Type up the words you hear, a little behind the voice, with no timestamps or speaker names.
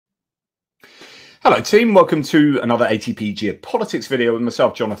Hello team, welcome to another ATP Geopolitics video with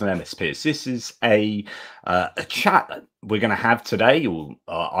myself, Jonathan Ellis Pierce. This is a chat that we're going to have today, or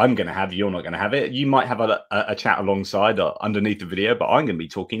I'm going to have, you're not going to have it. You might have a chat alongside underneath the video, but I'm going to be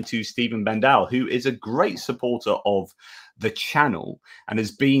talking to Stephen Bendal, who is a great supporter of the channel and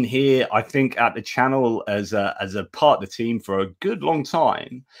has been here, I think, at the channel as a part of the team for a good long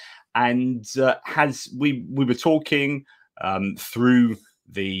time. And we were talking through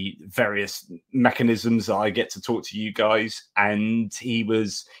the various mechanisms that I get to talk to you guys, and he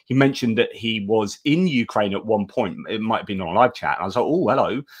mentioned that he was in Ukraine at one point. It might have been on a live chat, and I was like, oh,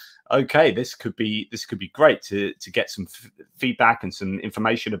 hello, okay, this could be great to get some feedback and some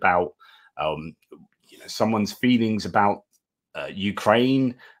information about someone's feelings about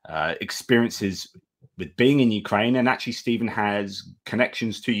Ukraine, experiences with being in Ukraine. And actually Stephen has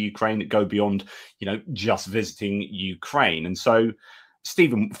connections to Ukraine that go beyond just visiting Ukraine. And so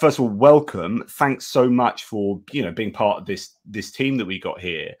Stephen, first of all, welcome. Thanks so much for being part of this team that we got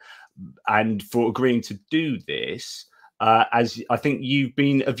here, and for agreeing to do this. As I think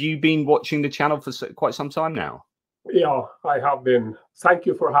have you been watching the channel for quite some time now? Yeah, I have been. Thank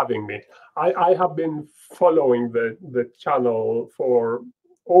you for having me. I have been following the channel for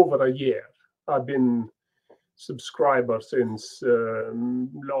over a year. I've been subscriber since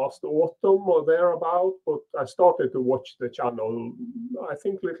last autumn or thereabout, but I started to watch the channel I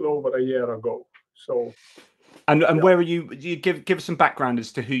think a little over a year ago. So and yeah. Where are you? You give us some background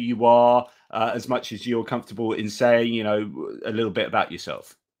as to who you are, as much as you're comfortable in saying, a little bit about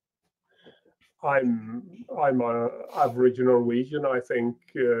yourself. I'm a average Norwegian, I think,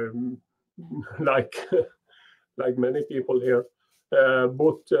 like many people here,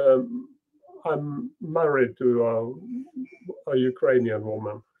 but I'm married to a Ukrainian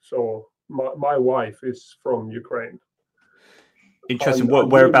woman, so my wife is from Ukraine. Interesting.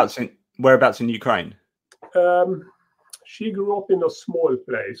 Whereabouts in Ukraine? She grew up in a small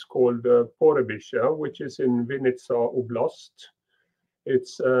place called Porebyshe, which is in Vinnytsia Oblast.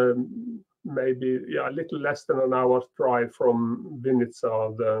 It's maybe a little less than an hour's drive from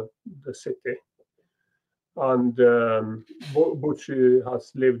Vinnytsia, the city. And but she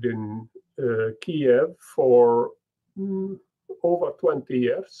has lived in Kiev for over 20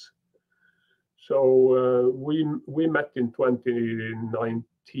 years. So we met in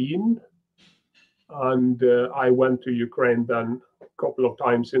 2019, and I went to Ukraine then a couple of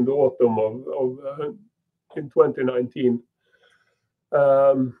times in the autumn of in 2019.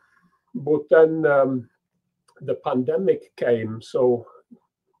 But then the pandemic came, so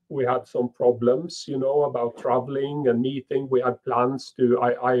we had some problems, about traveling and meeting. We had plans to.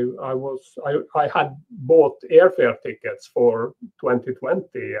 I had bought airfare tickets for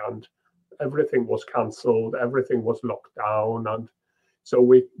 2020, and everything was cancelled. Everything was locked down, and so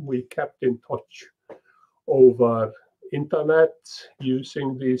we kept in touch over internet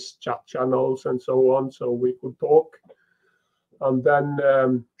using these chat channels and so on, so we could talk. And then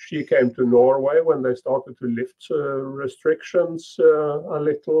she came to Norway when they started to lift restrictions a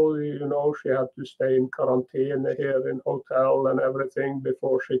little. She had to stay in quarantine here in hotel and everything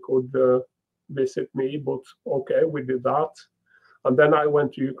before she could visit me. But okay, we did that. And then I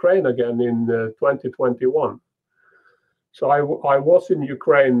went to Ukraine again in 2021. So I was in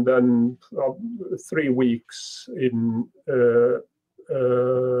Ukraine then 3 weeks in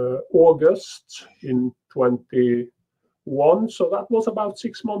August in 2021. So that was about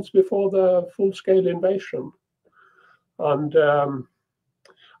 6 months before the full-scale invasion. And I'm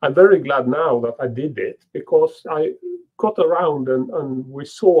very glad now that I did it, because I got around and we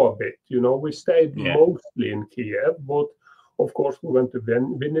saw a bit. We stayed mostly in Kiev, but of course we went to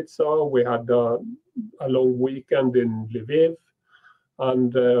Vinnytsia. We had a long weekend in Lviv,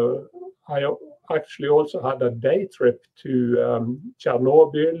 and I actually also had a day trip to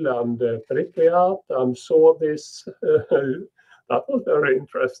Chernobyl and Pripyat, and saw this. That was very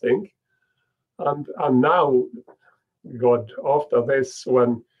interesting. And now, God, after this,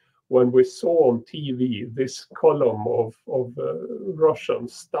 when we saw on TV this column of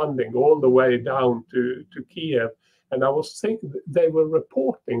Russians standing all the way down to Kiev, and I was thinking they were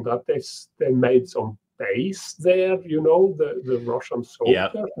reporting that they made some base there, the Russian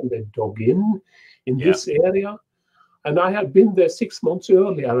soldiers, and they dug in this area. And I had been there 6 months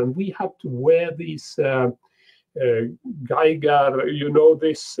earlier, and we had to wear these Geiger,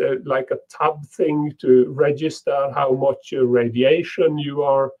 this like a tab thing to register how much radiation you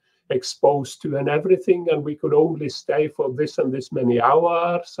are exposed to and everything. And we could only stay for this and this many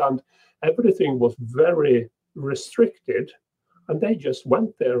hours, and everything was very restricted. And they just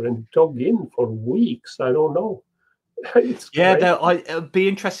went there and dug in for weeks. I don't know. It's Yeah, great. it'd be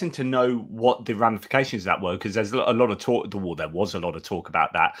interesting to know what the ramifications of that were, because there's a lot of talk. Well, there was a lot of talk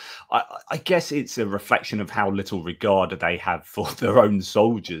about that. I guess it's a reflection of how little regard they have for their own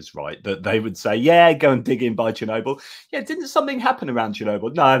soldiers, right? That they would say, "Yeah, go and dig in by Chernobyl." Yeah, didn't something happen around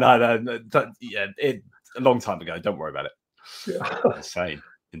Chernobyl? No. Yeah, a long time ago. Don't worry about it. Yeah, Insane.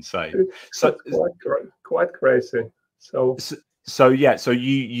 So, it's quite crazy. So yeah, so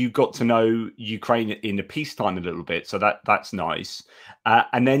you got to know Ukraine in the peacetime a little bit, so that's nice.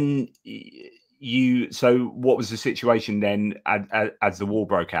 And then so what was the situation then as the war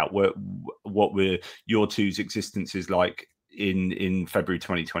broke out? What were your two's existences like in February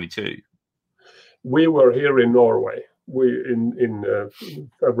 2022? we were here in Norway. We in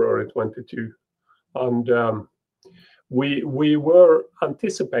February 22, and we were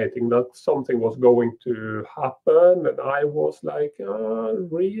anticipating that something was going to happen, and I was like,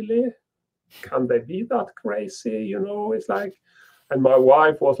 really? Can they be that crazy? It's like, and my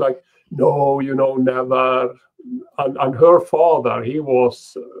wife was like, no, never. And her father, he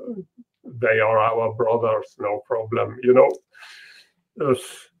was, they are our brothers, no problem.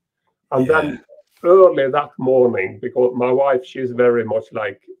 And Yeah. then early that morning, because my wife, she's very much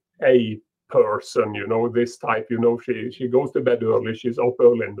like a person, this type, she goes to bed early, she's up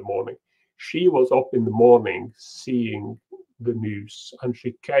early in the morning. She was up in the morning seeing the news, and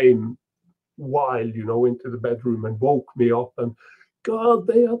she came wild, into the bedroom and woke me up, and God,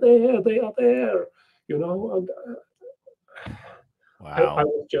 they are there, and I Wow.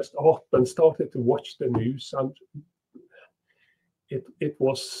 was just up and started to watch the news, and it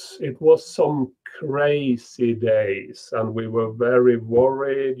was some crazy days, and we were very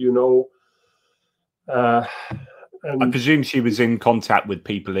worried, uh, I and presume she was in contact with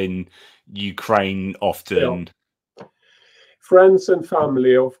people in Ukraine yeah, often. friends and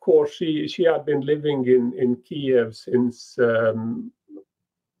family. Of course, she had been living in Kiev since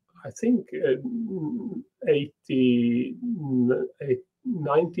I think 80,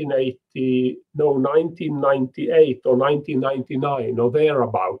 1980, no, 1998 or 1999 or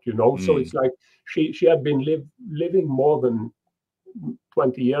thereabout, So Mm. it's like she had been living more than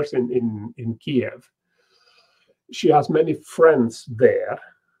 20 years in Kiev. She has many friends there,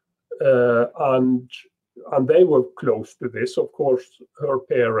 and they were close to this. Of course, her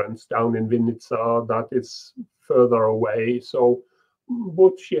parents down in Vinica, that is further away. So,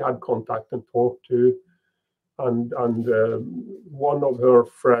 but she had contact and talked to, and one of her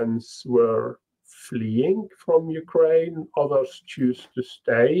friends were fleeing from Ukraine. Others choose to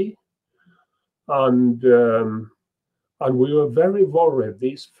stay, and we were very worried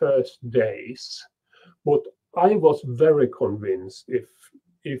these first days. But I was very convinced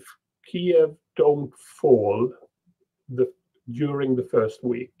if Kiev don't fall during the first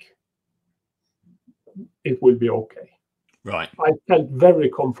week, it will be okay. Right. I felt very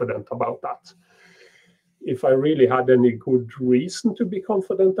confident about that. If I really had any good reason to be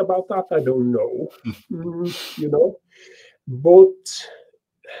confident about that, I don't know. But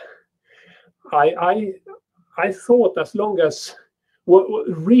I thought, as long as, well,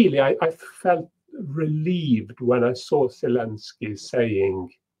 really, I felt relieved when I saw Zelensky saying,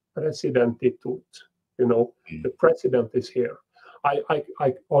 Presidente tut, the president is here. I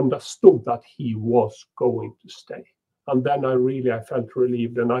understood that he was going to stay. And then I felt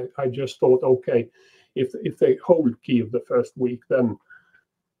relieved, and I just thought, okay, if they hold Kiev the first week, then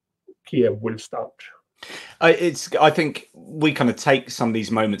Kiev will start. I think we kind of take some of these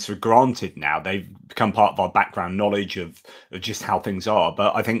moments for granted now. They've become part of our background knowledge of just how things are.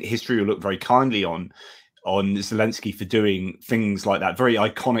 But I think history will look very kindly on Zelensky for doing things like that, very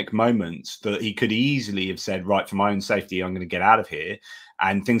iconic moments that he could easily have said, right, for my own safety, I'm going to get out of here.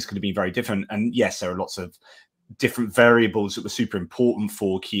 And things could have been very different. And yes, there are lots of different variables that were super important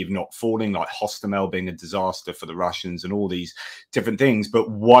for Kiev not falling, like Hostomel being a disaster for the Russians and all these different things.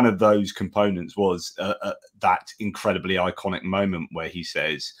 But one of those components was that incredibly iconic moment where he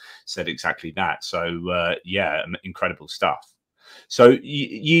said exactly that. So yeah, incredible stuff. So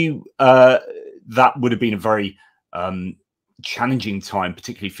you that would have been a very challenging time,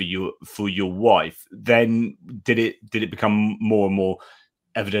 particularly for your wife. Then did it become more and more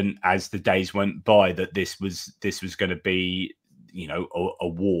evident as the days went by that this was going to be, a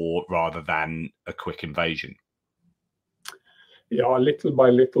war rather than a quick invasion? Yeah, little by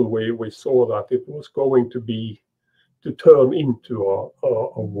little, we saw that it was going to turn into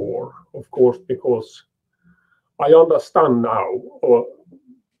a war, of course, because I understand now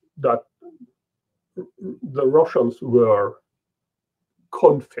that the Russians were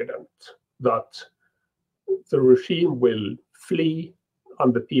confident that the regime will flee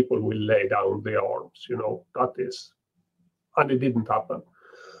and the people will lay down the arms. That is and it didn't happen.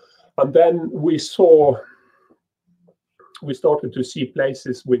 And then we started to see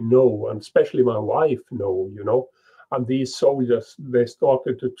places we know, and especially my wife know, and these soldiers, they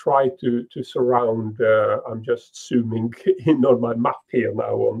started to try to surround, I'm just zooming in on my map here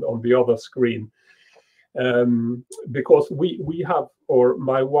now on the other screen, because we have, or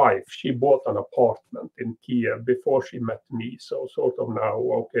my wife, she bought an apartment in Kiev before she met me. So sort of now,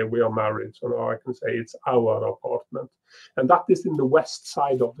 okay, we are married, so now I can say it's our apartment. And that is in the west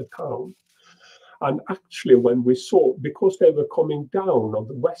side of the town. And actually, when we saw, because they were coming down on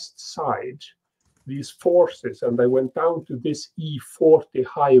the west side, these forces, and they went down to this E40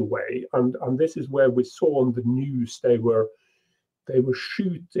 highway, and this is where we saw on the news they were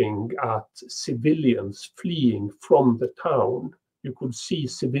shooting at civilians fleeing from the town. You could see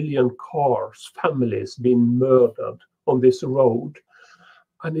civilian cars, families being murdered on this road.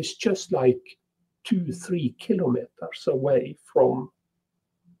 And it's just like 2-3 kilometers away from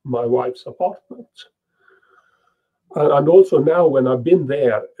my wife's apartment. And also now when I've been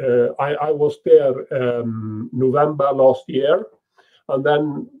there, I was there November last year, and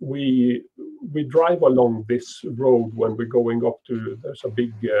then we drive along this road when we're going up to, there's a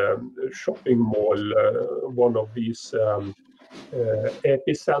big shopping mall, one of these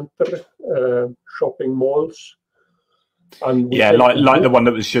epicenter shopping malls. And yeah, like the one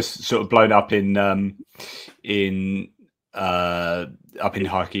that was just sort of blown up in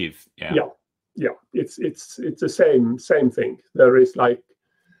Kharkiv. Yeah, it's the same thing. There is like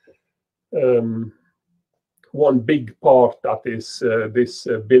one big part that is this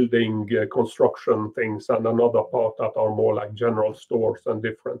building construction things, and another part that are more like general stores and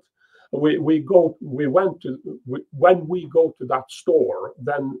different. When we go to that store,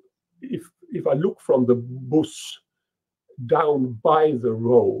 then if I look from the bus down by the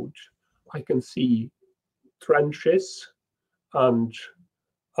road, I can see trenches and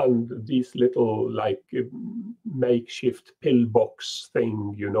these little like makeshift pillbox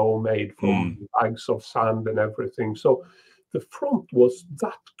thing, made from bags of sand and everything. So the front was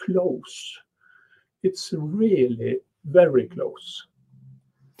that close. It's really very close.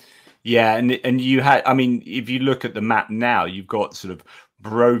 Yeah, and you had, I mean, if you look at the map now, you've got sort of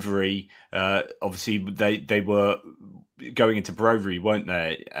Brovary. Obviously, they were going into Brovary, weren't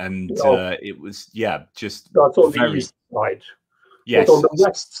they? And it was just that's on the east side. Yes. But on the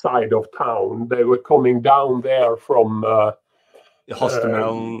west side of town, they were coming down there from the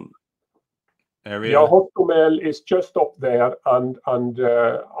Hostomel area. Yeah, Hostomel is just up there, and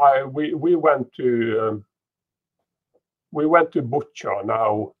we went to Bucha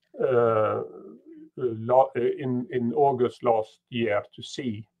now in August last year to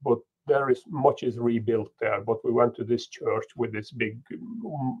see, but much is rebuilt there. But we went to this church with this big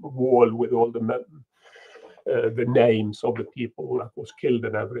wall with all the names of the people that was killed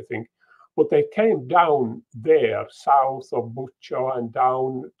and everything. But they came down there south of Bucha and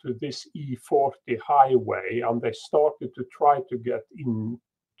down to this E40 highway, and they started to try to get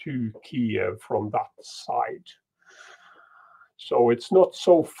into Kiev from that side. So it's not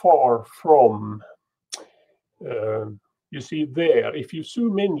so far from, you see there, if you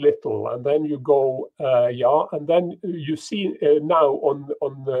zoom in little and then you go, and then you see now on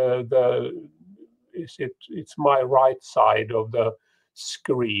it's my right side of the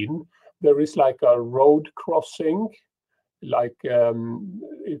screen, there is like a road crossing, like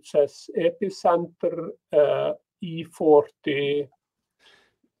it says epicenter E40.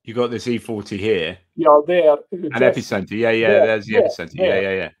 You got this E40 here. Yeah, there. An epicenter. Yeah, there's the epicenter.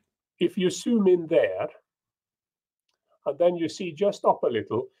 Yeah. If you zoom in there, and then you see just up a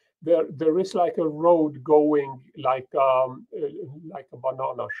little, there is like a road going like a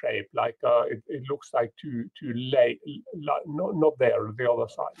banana shape, like it looks like two lay, not there, the other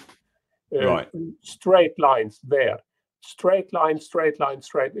side. Right. Straight lines there. Straight line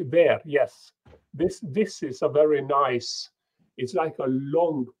there. Yes. This is a very nice. It's like a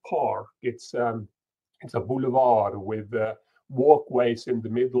long park. It's a boulevard with walkways in the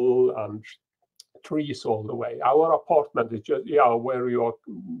middle and trees all the way. Our apartment is just where you are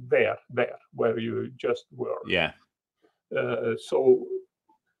there where you just were. Yeah. So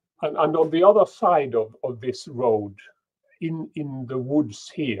and on the other side of this road, in the woods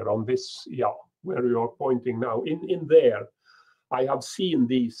here on this where you are pointing now, in there, I have seen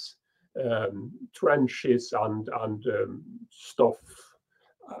these trenches and stuff,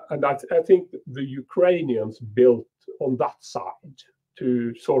 and I think the Ukrainians built on that side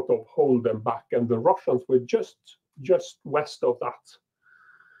to sort of hold them back, and the Russians were just west of that.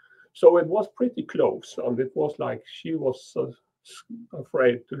 So it was pretty close, and it was like she was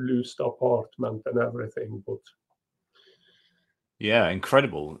afraid to lose the apartment and everything, but Yeah,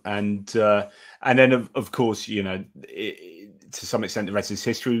 incredible. And then of course, you know, to some extent, the rest is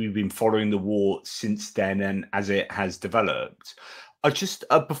history. We've been following the war since then, and as it has developed. I just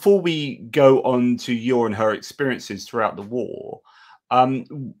before we go on to your and her experiences throughout the war,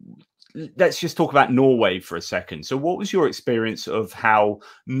 um, let's just talk about Norway for a second. So, what was your experience of how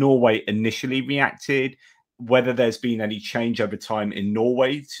Norway initially reacted? Whether there's been any change over time in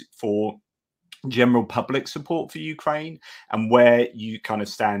Norway for general public support for Ukraine, and where you kind of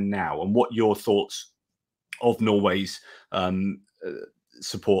stand now, and what your thoughts of Norway's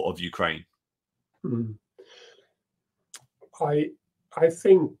support of Ukraine. Mm. I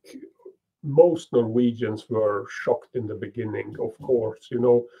think most Norwegians were shocked in the beginning, of course. You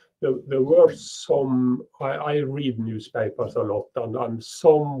know, there were some, I read newspapers a lot, and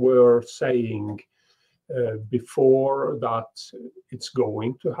some were saying before that it's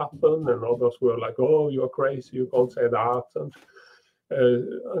going to happen, and others were like, "Oh, you're crazy, you can't say that."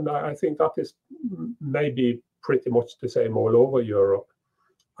 And I think that is maybe pretty much the same all over Europe.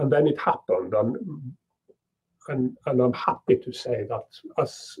 And then it happened, and I'm happy to say that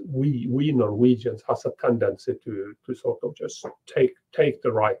as we Norwegians has a tendency to sort of just take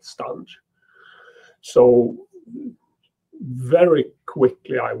the right stand. So very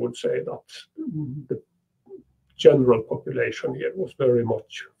quickly, I would say that the general population here was very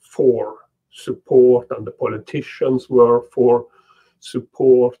much for support, and the politicians were for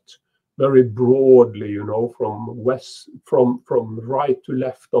support very broadly, you know, from right to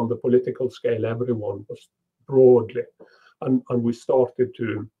left on the political scale. Everyone was broadly, and we started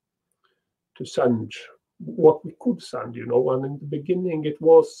to send what we could send, you know. And in the beginning, it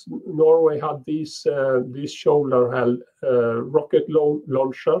was Norway had these shoulder-held rocket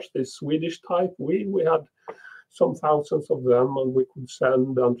launchers, this Swedish type. We had some thousands of them, and we could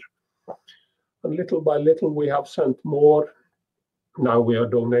send, and little by little we have sent more. Now we are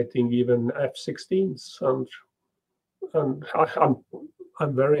donating even F-16s, and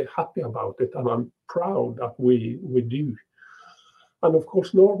I'm very happy about it, and I'm proud that we do. And of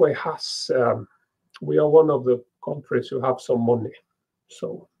course, Norway has. We are one of the countries who have some money,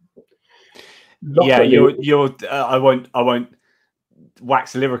 so. Yeah, you're. I won't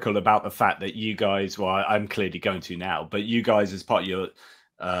wax lyrical about the fact that you guys. Well, I'm clearly going to now, but you guys, as part of your,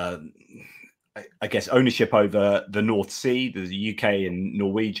 I guess, ownership over the North Sea, the UK and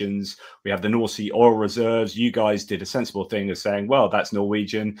Norwegians, we have the North Sea oil reserves. You guys did a sensible thing of saying, well, that's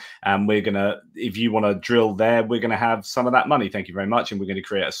Norwegian, and we're going to, if you want to drill there, we're going to have some of that money. Thank you very much. And we're going to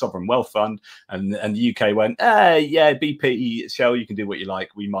create a sovereign wealth fund. And the UK went, yeah, BP, Shell, you can do what you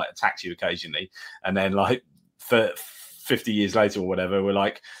like. We might tax you occasionally. And then like for 50 years later or whatever, we're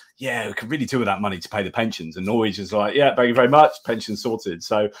like, yeah, we could really do with that money to pay the pensions. And Norwegians like, yeah, thank you very much, pension sorted.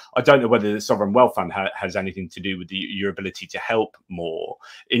 So I don't know whether the sovereign wealth fund has anything to do with your ability to help more.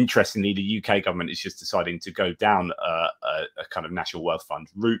 Interestingly, the UK government is just deciding to go down a kind of national wealth fund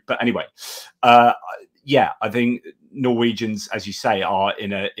route. But anyway, yeah, I think Norwegians, as you say, are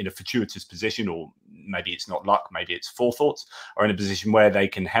in a fortuitous position, or maybe it's not luck, maybe it's forethought, are in a position where they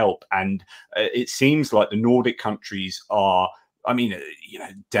can help. And it seems like the Nordic countries are, I mean, you know,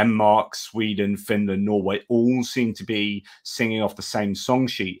 Denmark, Sweden, Finland, Norway all seem to be singing off the same song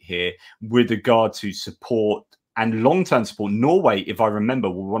sheet here with regard to support and long-term support. Norway, if I remember,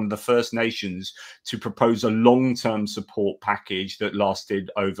 were one of the first nations to propose a long-term support package that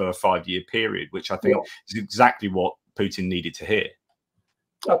lasted over a 5-year period, which I think is exactly what Putin needed to hear.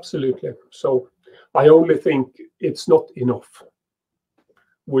 Absolutely. So I only think it's not enough.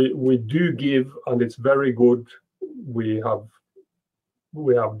 We do give, and it's very good. We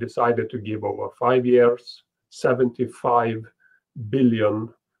have decided to give over 5 years, 75 billion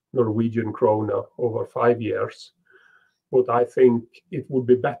Norwegian krona over 5 years. But I think it would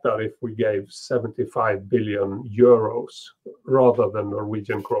be better if we gave 75 billion euros rather than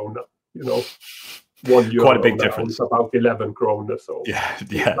Norwegian krona. You know, 1 euro, quite a big difference. It's about 11 krona. So yeah,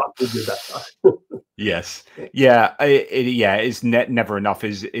 that would be better. Yes. Yeah. It's never enough,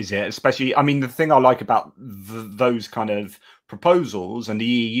 is it? Especially, I mean, the thing I like about those kind of proposals, and the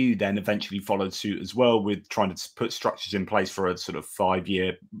EU then eventually followed suit as well with trying to put structures in place for a sort of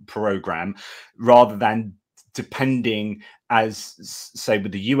 5-year program, rather than depending, as say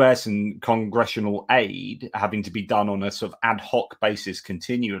with the US and congressional aid having to be done on a sort of ad hoc basis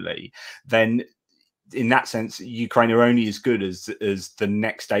continually, then in that sense, Ukraine are only as good as the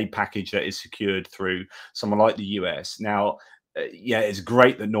next aid package that is secured through someone like the US. Now, yeah, it's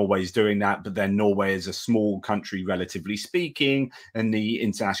great that Norway is doing that, but then Norway is a small country, relatively speaking, in the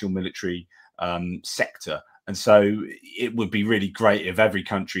international military sector. And so it would be really great if every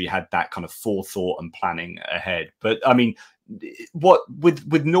country had that kind of forethought and planning ahead. But I mean, what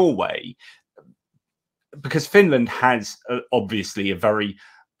with Norway, because Finland has obviously a very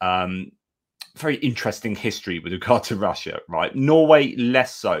very interesting history with regard to Russia, right? Norway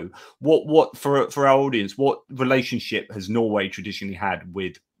less so. What for our audience, what relationship has Norway traditionally had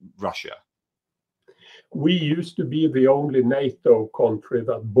with Russia? We used to be the only NATO country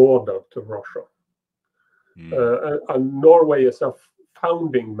that bordered to Russia. And Norway is a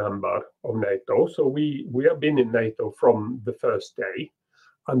founding member of NATO. So we have been in NATO from the first day.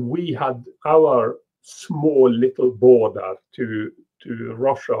 And we had our small little border to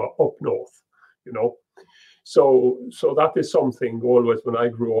Russia up north, you know. So that is something always when I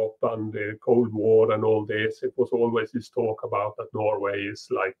grew up and the Cold War and all this, it was always this talk about that Norway is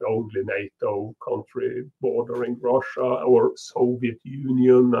like the only NATO country bordering Russia or Soviet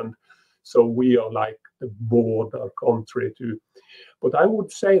Union. And so we are like the border country too. But I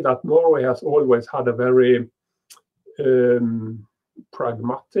would say that Norway has always had a very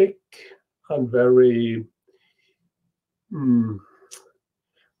pragmatic and very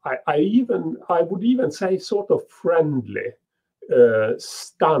I would even say sort of friendly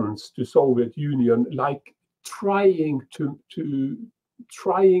stance to Soviet Union, like trying to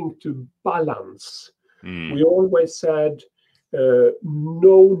balance. We always said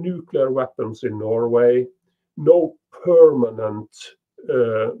no nuclear weapons in Norway, no permanent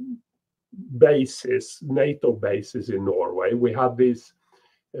bases, NATO bases in Norway. We had this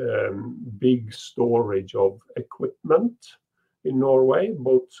big storage of equipment in Norway,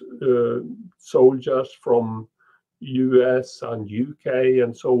 both soldiers from US and UK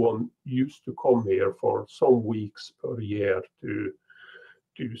and so on used to come here for some weeks per year to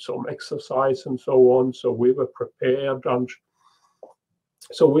do some exercise and so on. So we were prepared, and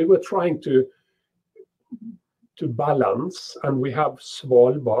so we were trying to balance. And we have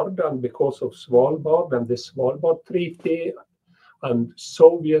Svalbard, and because of Svalbard and the Svalbard Treaty and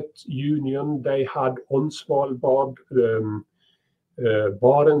Soviet Union, they had on Svalbard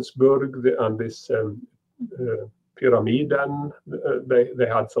Barentsburg and this Pyramiden. They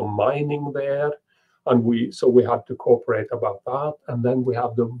had some mining there, and we had to cooperate about that. And then we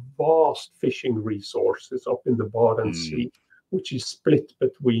have the vast fishing resources up in the Barents Sea, which is split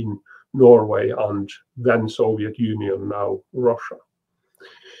between Norway and then Soviet Union, now Russia.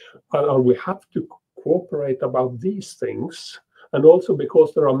 And we have to cooperate about these things. And also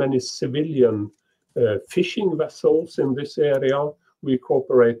because there are many civilian fishing vessels in this area, we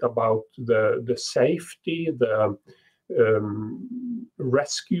cooperate about the safety, the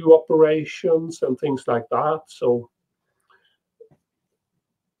rescue operations and things like that. So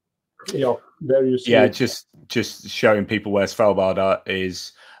yeah, there you see. Yeah, just showing people where Svalbard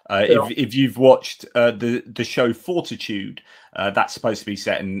is. If you've watched the show Fortitude, that's supposed to be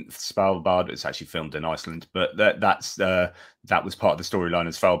set in Svalbard. It's actually filmed in Iceland, but that was part of the storyline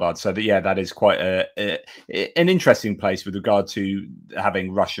of Svalbard. So that is quite an interesting place with regard to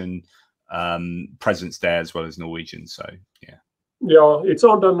having Russian presence there as well as Norwegian. So yeah, it's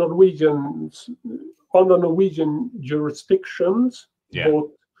under Norwegian jurisdictions. Yeah.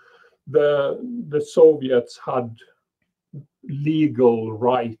 But the Soviets had legal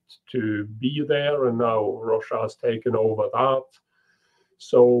right to be there, and now Russia has taken over that.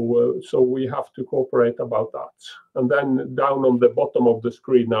 So we have to cooperate about that. And then down on the bottom of the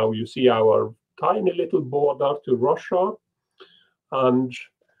screen now, you see our tiny little border to Russia and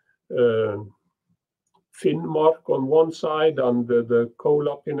Finnmark on one side and the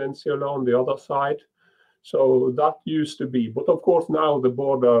Kola Peninsula on the other side. So that used to be. But of course, now the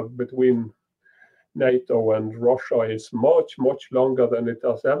border between NATO and Russia is much, much longer than it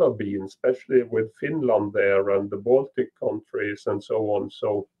has ever been, especially with Finland there and the Baltic countries and so on.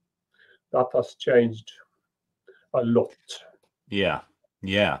 So that has changed a lot. Yeah,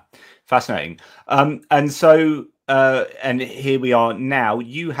 fascinating. And so, and here we are now.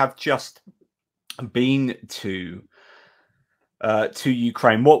 You have just been to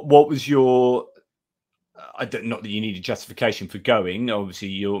Ukraine. What was your not that you need a justification for going. Obviously,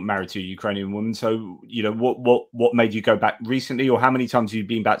 you're married to a Ukrainian woman, so what made you go back recently, or how many times have you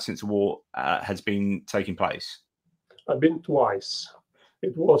been back since the war has been taking place? I've been twice.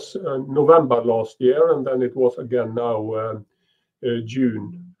 It was November last year, and then it was again now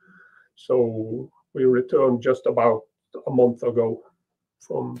June. So we returned just about a month ago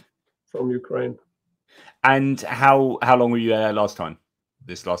from Ukraine. And how long were you there last time?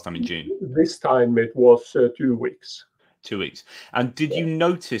 This last time in June? This time it was 2 weeks. 2 weeks. And did you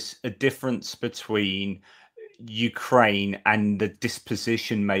notice a difference between Ukraine and the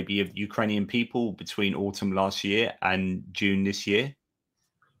disposition maybe of Ukrainian people between autumn last year and June this year?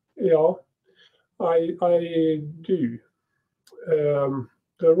 Yeah, I do.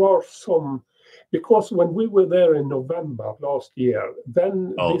 there are some, because when we were there in November last year,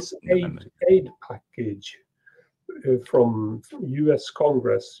 then this aid package from U.S.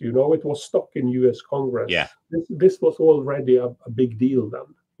 Congress, you know, it was stuck in U.S. Congress. Yeah. This was already a big deal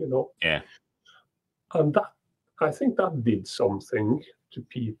then, you know. Yeah. And that, I think that did something to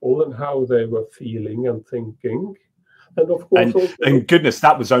people and how they were feeling and thinking. And of course, and goodness,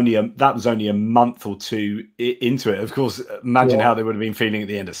 that was only a month or two into it. Of course, imagine how they would have been feeling at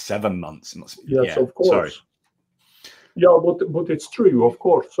the end of 7 months. Yes, of course. Sorry. Yeah, but it's true, of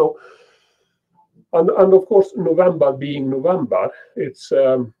course. So, and of course, November being November, it's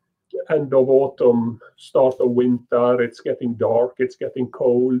end of autumn, start of winter. It's getting dark. It's getting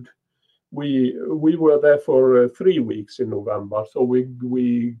cold. We were there for 3 weeks in November. So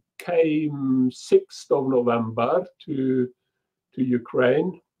we came 6th of November to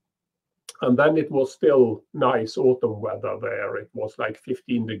Ukraine, and then it was still nice autumn weather there. It was like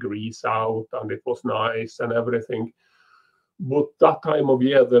 15 degrees out, and it was nice and everything. But that time of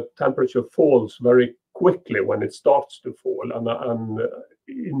year, the temperature falls very quickly when it starts to fall, and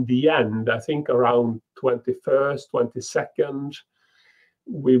in the end, I think around 21st, 22nd,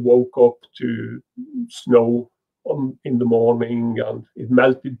 we woke up to snow in the morning, and it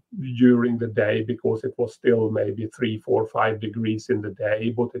melted during the day because it was still maybe 3, 4, 5 degrees in the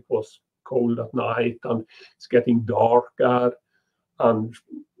day, but it was cold at night, and it's getting darker, and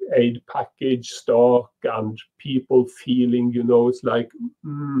aid package stock, and people feeling, you know, it's like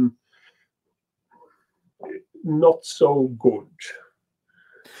not so good.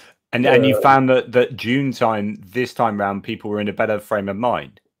 And you found that June time, this time round, people were in a better frame of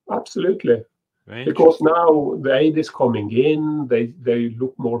mind? Absolutely. Because now the aid is coming in, they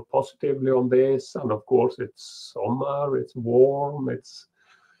look more positively on this, and of course it's summer, it's warm, it's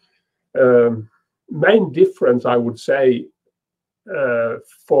main difference, I would say,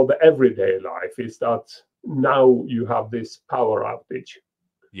 for the everyday life is that now you have this power outage.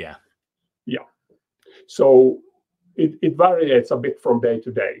 Yeah. So it varies a bit from day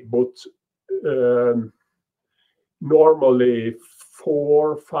to day, but normally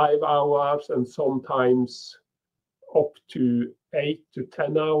 4, 5 hours, and sometimes up to 8 to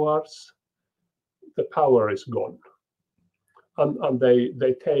 10 hours, the power is gone, and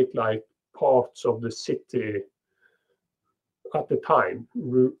they take like parts of the city at the time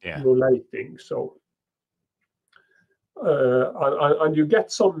relating. So and you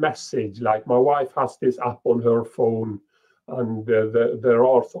get some message, like my wife has this app on her phone, and there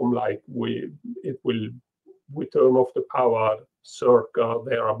are some like we turn off the power circa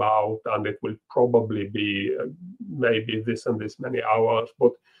thereabout, and it will probably be maybe this and this many hours,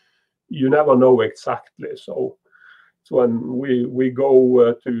 but you never know exactly. So when we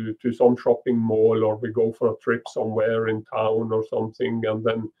go to some shopping mall, or we go for a trip somewhere in town or something, and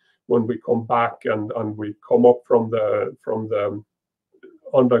then when we come back and we come up from the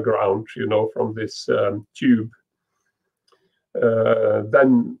underground, you know, from this tube,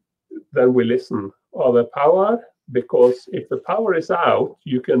 then we listen. Are there power? Because if the power is out,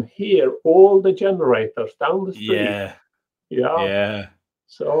 you can hear all the generators down the street. Yeah.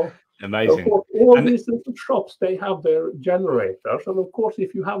 So amazing. Of course, all these little shops, they have their generators, and of course,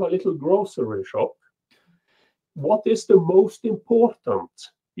 if you have a little grocery shop, what is the most important?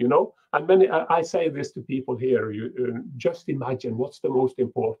 You know, and I say this to people here. You just imagine what's the most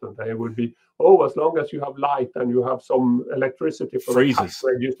important. And it would be, as long as you have light and you have some electricity for the cash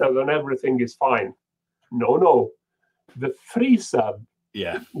register, then everything is fine. No, the freezer.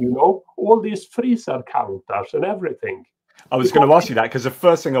 Yeah. You know, all these freezer counters and everything. I was going to ask you that, because the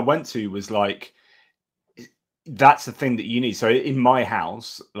first thing I went to was like, that's the thing that you need. So in my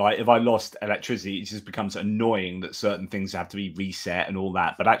house, like if I lost electricity, it just becomes annoying that certain things have to be reset and all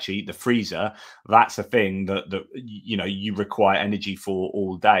that. But actually the freezer, that's a thing that you know, you require energy for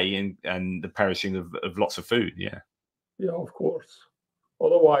all day, and the perishing of lots of food. Yeah, of course.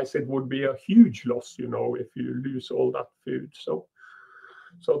 Otherwise it would be a huge loss, you know, if you lose all that food. So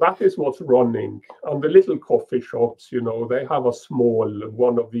that is what's running. And the little coffee shops, you know, they have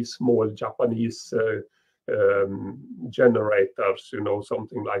one of these small Japanese generators, you know,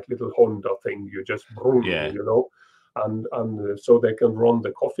 something like little Honda thing. You just boom, you know, and so they can run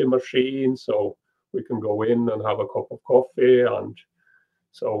the coffee machine. So we can go in and have a cup of coffee, and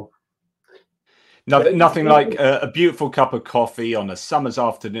so. Nothing like a beautiful cup of coffee on a summer's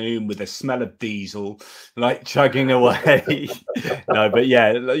afternoon with a smell of diesel, like chugging away. No, but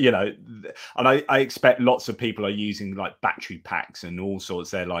yeah, you know, and I expect lots of people are using like battery packs and all sorts.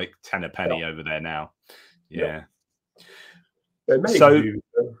 They're like 10 a penny over there now. Yeah. They make do.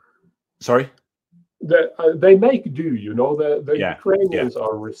 Sorry? they make do, you know. The Yeah. Ukrainians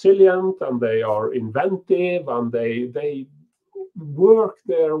are resilient and they are inventive and they work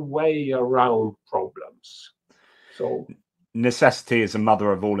their way around problems. So Necessity is a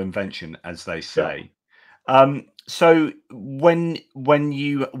mother of all invention, as they yeah. say. So when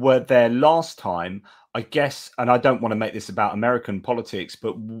you were there last time, I guess, and I don't want to make this about American politics,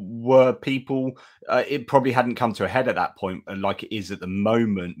 but were people, it probably hadn't come to a head at that point, like it is at the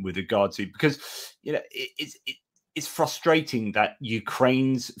moment with regard to, because, you know, it's frustrating that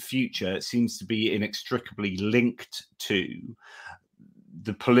Ukraine's future seems to be inextricably linked to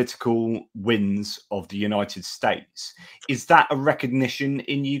the political wins of the United States. Is that a recognition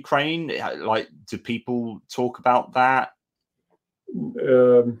in Ukraine? Like, do people talk about that?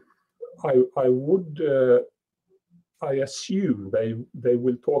 I would I assume they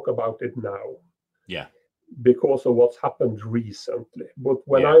will talk about it now. Yeah. Because of what's happened recently. But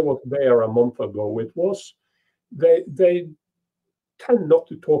when Yeah. I was there a month ago, it was they tend not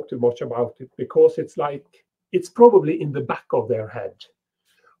to talk too much about it because it's like it's probably in the back of their head.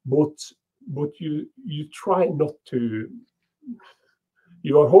 But you try not to.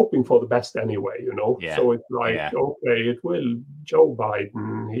 You are hoping for the best anyway, you know. Yeah. So it's like, Yeah. okay, it will. Joe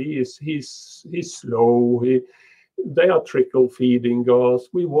Biden, he's slow. They are trickle feeding us.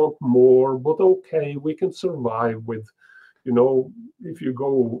 We want more, but okay, we can survive with, you know, if you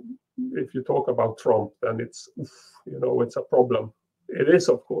talk about Trump, then it's, you know, it's a problem. It is,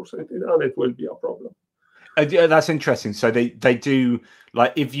 of course, and it will be a problem. Yeah, that's interesting. So they do,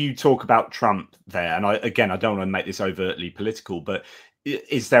 like, if you talk about Trump there, and I don't want to make this overtly political, but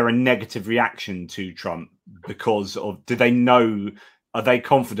is there a negative reaction to Trump because of, do they know, are they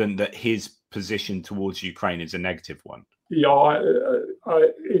confident that his position towards Ukraine is a negative one? Yeah,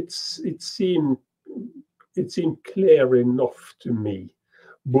 it seemed clear enough to me,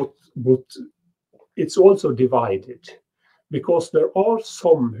 but it's also divided because there are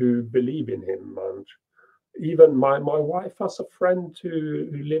some who believe in him, and even my wife has a friend who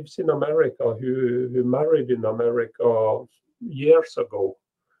lives in America who married in America years ago,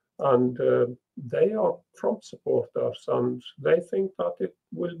 and they are Trump supporters, and they think that it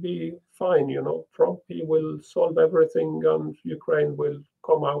will be fine. You know, Trump, he will solve everything, and Ukraine will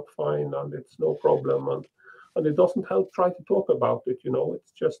come out fine, and it's no problem. And it doesn't help try to talk about it. You know,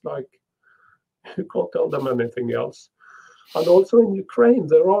 it's just like you can't tell them anything else. And also in Ukraine,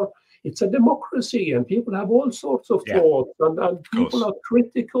 it's a democracy, and people have all sorts of thoughts, and people are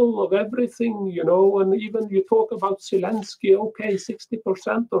critical of everything, you know. And even you talk about Zelensky, okay,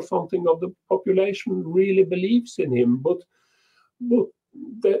 60% or something of the population really believes in him, but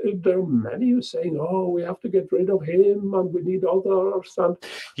there are many who are saying, oh, we have to get rid of him, and we need others, and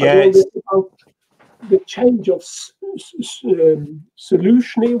all this about the change of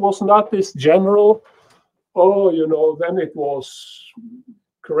solution was not this general. Oh, you know, then it was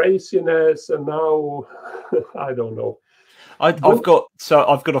craziness, and now I don't know. I've got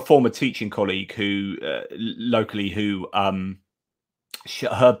a former teaching colleague who locally who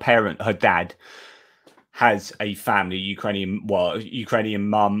her dad has a family, Ukrainian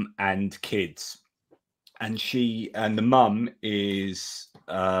mum and kids, and the mum is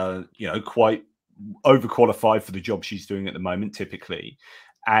you know, quite overqualified for the job she's doing at the moment, typically.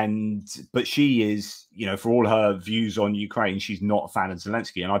 But she is, you know, for all her views on Ukraine, she's not a fan of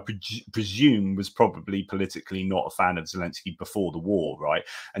Zelensky, and I presume was probably politically not a fan of Zelensky before the war, right?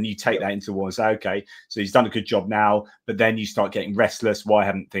 And you take that into war and say, okay, so he's done a good job now, but then you start getting restless. Why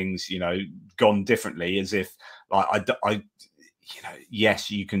haven't things, you know, gone differently? As if, like, you know,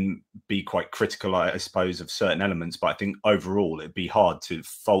 yes, you can be quite critical, I suppose, of certain elements, but I think overall it'd be hard to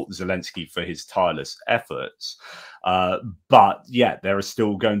fault Zelensky for his tireless efforts. But yeah, there are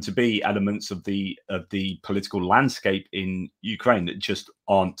still going to be elements of the political landscape in Ukraine that just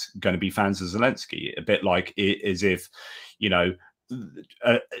aren't going to be fans of Zelensky. A bit like it, as if, you know,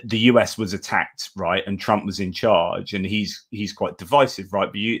 the US was attacked, right, and Trump was in charge, and he's quite divisive,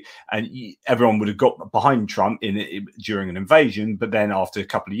 right? But everyone would have got behind Trump during an invasion, but then after a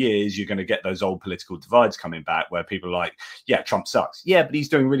couple of years, you're going to get those old political divides coming back, where people are like, yeah, Trump sucks, yeah, but he's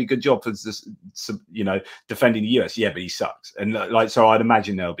doing a really good job for this, you know, defending the US, yeah, but he sucks, and like, so I'd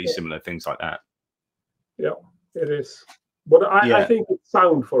imagine there'll be similar things like that. Yeah, it is. But I think it's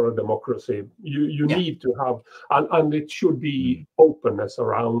sound for a democracy. You need to have, and it should be openness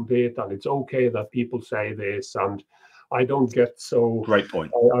around it, and it's okay that people say this, and I don't get so... Great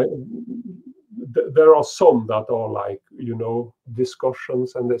point. There are some that are like, you know,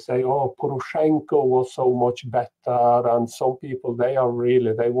 discussions, and they say, oh, Poroshenko was so much better, and some people, they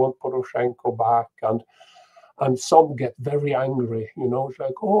want Poroshenko back, and and some get very angry, it's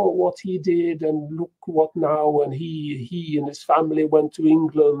like, oh, what he did, and look what now, and he and his family went to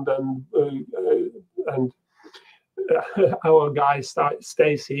England, and our guy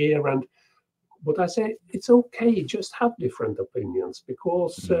stays here. But I say it's okay, just have different opinions,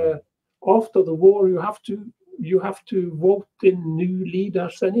 because after the war you have to vote in new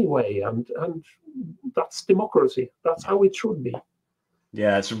leaders anyway, and that's democracy. That's how it should be.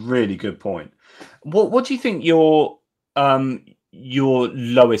 Yeah, it's a really good point. What do you think your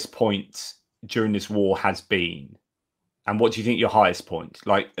lowest point during this war has been, and what do you think your highest point,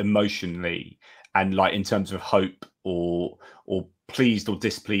 like emotionally, and like in terms of hope or pleased or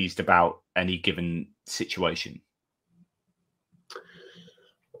displeased about any given situation?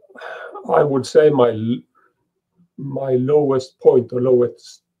 I would say my lowest point, or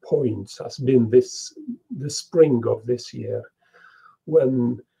lowest points, has been the spring of this year,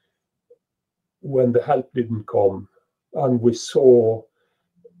 when the help didn't come, and we saw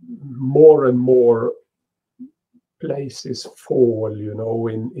more and more places fall,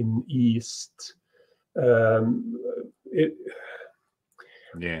 in east.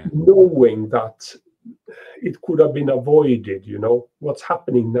 Knowing that it could have been avoided, what's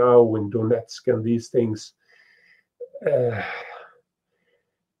happening now in Donetsk and these things.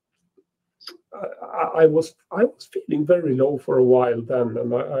 I was feeling very low for a while then,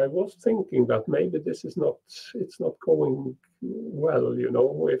 and I was thinking that maybe it's not going well,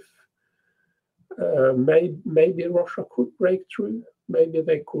 if maybe Russia could break through. Maybe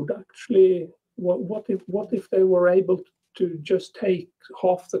they could actually. What if they were able to just take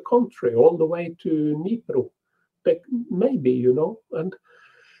half the country all the way to Dnipro? Maybe,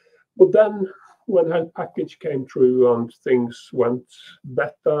 but then when help package came through and things went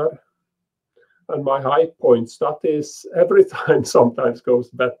better. And my high points, that is, every time sometimes goes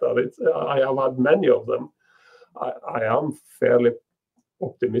better. I have had many of them. I am fairly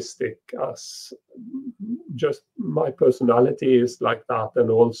optimistic, as just my personality is like that, and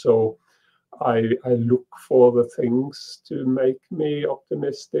also I look for the things to make me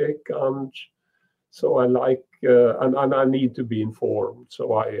optimistic, and so I like and I need to be informed.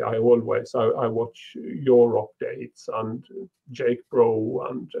 So I always watch your updates and Jake Bro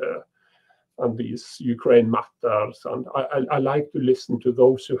and these Ukraine matters, and I like to listen to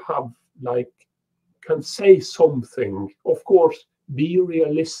those who have can say something. Of course, be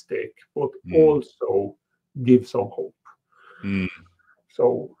realistic, but also give some hope.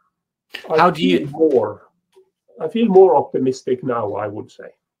 So I feel more optimistic now, I would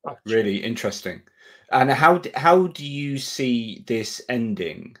say. Actually. Really interesting. And how do you see this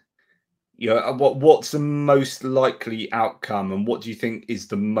ending? What's the most likely outcome, and what do you think is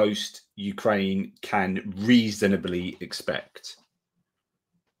the most Ukraine can reasonably expect?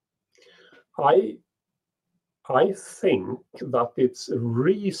 I think that it's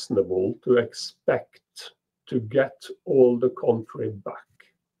reasonable to expect to get all the country back.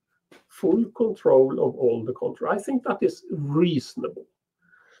 Full control of all the country. I think that is reasonable.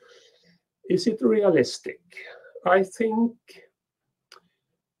 Is it realistic? I think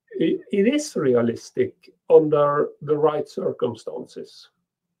it is realistic under the right circumstances.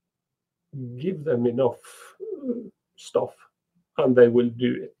 Give them enough stuff and they will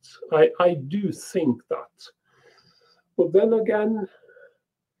do it. I do think that. But then again,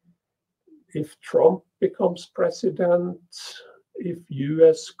 if Trump becomes president, if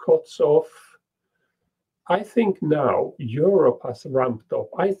US cuts off, I think now Europe has ramped up.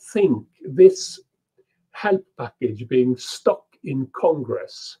 I think this help package being stuck in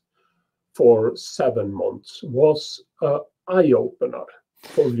Congress for 7 months was an eye-opener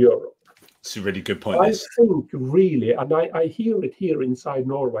for Europe. It's a really good point. I think really, and I hear it here inside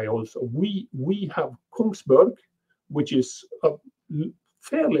Norway also, we have Kongsberg, which is a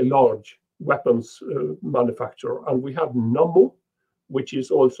fairly large weapons manufacturer, and we have Nammo, which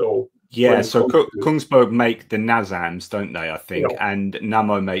is also... Yeah, so Kongsberg make the NASAMS, don't they, I think, and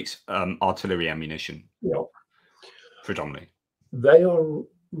Nammo makes artillery ammunition. Yeah. Predominantly. They are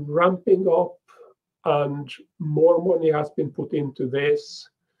ramping up, and more money has been put into this.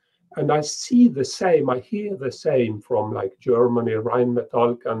 And I see the same, I hear the same from like Germany.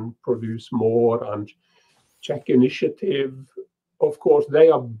 Rheinmetall can produce more, and Czech Initiative. Of course, they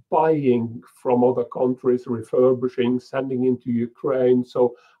are buying from other countries, refurbishing, sending into Ukraine.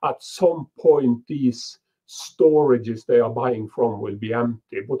 So at some point, these storages they are buying from will be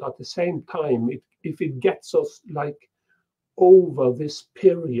empty. But at the same time, if it gets us like over this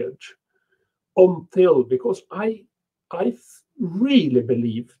period until, because I really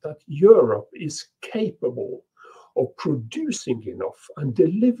believe that Europe is capable of producing enough and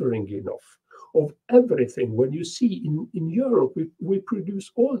delivering enough of everything. When you see in Europe, we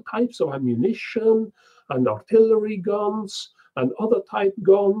produce all types of ammunition and artillery guns and other type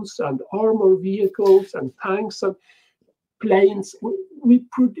guns and armor vehicles and tanks and planes. We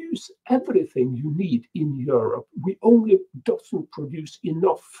produce everything you need in Europe. We only doesn't produce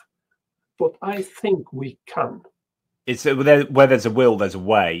enough, but I think we can. It's where there's a will, there's a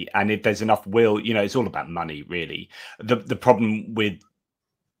way, and if there's enough will, you know, it's all about money, really. The problem with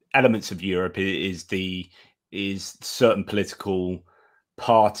elements of Europe is certain political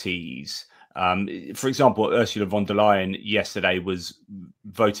parties. For example, Ursula von der Leyen yesterday was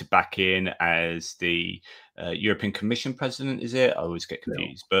voted back in as the European Commission president. Is it? I always get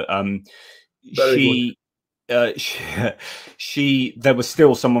confused, but there was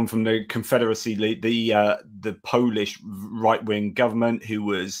still someone from the Confederacy, the Polish right-wing government, who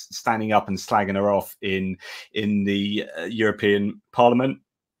was standing up and slagging her off in the European Parliament.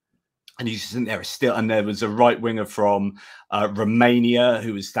 And you just think there is still, and there was a right winger from Romania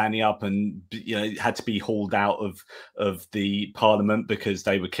who was standing up and, you know, had to be hauled out of the parliament because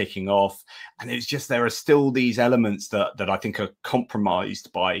they were kicking off. And it's just, there are still these elements that I think are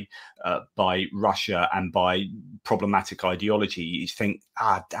compromised by Russia and by problematic ideology. You think,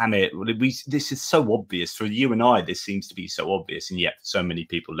 damn it, this is so obvious for you and I. This seems to be so obvious, and yet for so many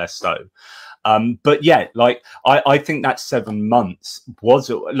people less so. But yeah, like I think that 7 months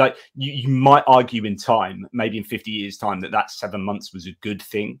was like, you might argue in time, maybe in 50 years time, that 7 months was a good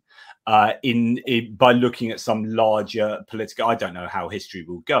thing. By looking at some larger political, I don't know how history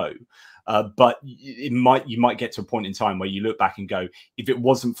will go, but you might get to a point in time where you look back and go, if it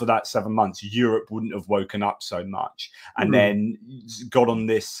wasn't for that 7 months, Europe wouldn't have woken up so much, and then got on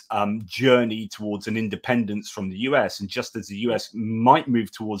this journey towards an independence from the US. And just as the US might move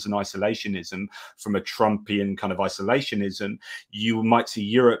towards an isolationism, from a Trumpian kind of isolationism, you might see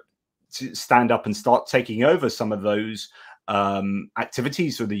Europe stand up and start taking over some of those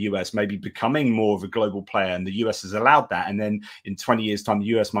activities for the US, maybe becoming more of a global player, and the US has allowed that. And then in 20 years time, the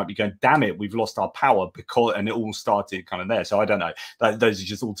US might be going, damn it, we've lost our power, because, and it all started kind of there. So I don't know, those are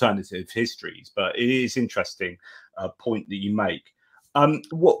just alternative histories, but it is interesting point that you make.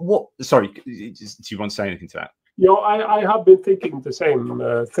 Sorry, do you want to say anything to that? Yeah, I have been thinking the same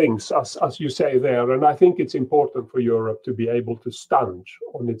things as you say there, and I think it's important for Europe to be able to stand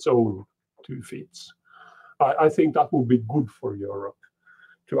on its own 2 feet. I think that would be good for Europe,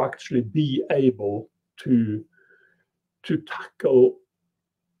 to actually be able to tackle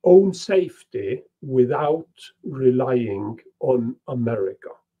own safety without relying on America.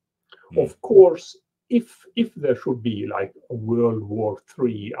 Of course, if there should be like a World War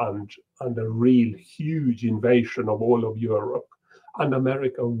III and a real huge invasion of all of Europe, and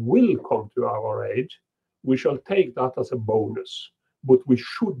America will come to our aid, we shall take that as a bonus. But we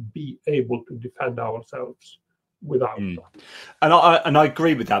should be able to defend ourselves without that. And I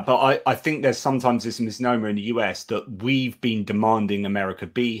agree with that, but I think there's sometimes this misnomer in the US that we've been demanding America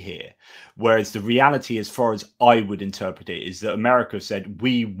be here, whereas the reality, as far as I would interpret it, is that America said,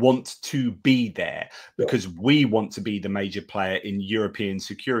 we want to be there because we want to be the major player in European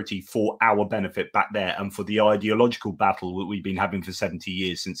security for our benefit back there, and for the ideological battle that we've been having for 70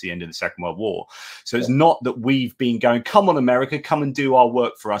 years since the end of the Second World War. So it's not that we've been going, come on, America, come and do our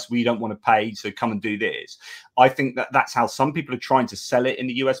work for us. We don't want to pay, so come and do this. I think that's how some people are trying to sell it in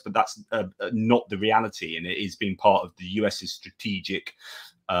the US, but that's not the reality, and it is being part of the US's strategic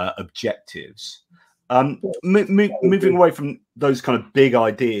objectives. Moving away from those kind of big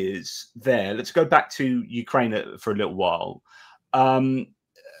ideas there, let's go back to Ukraine for a little while.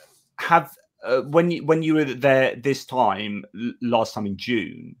 When you were there this time, last time in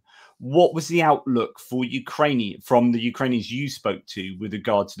June, what was the outlook for from the Ukrainians you spoke to with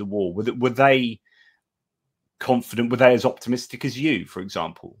regard to the war? Were they confident? Were they as optimistic as you, for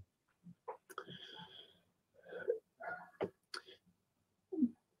example?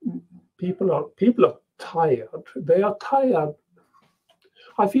 People are tired. They are tired.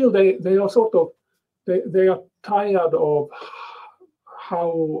 I feel they are sort of they are tired of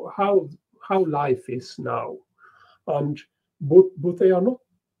how life is now, but they are not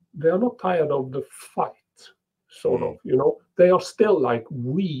tired of the fight. Sort of, you know, they are still like,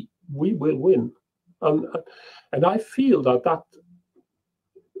 we will win, and I feel that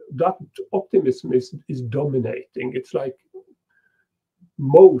optimism is dominating. It's like,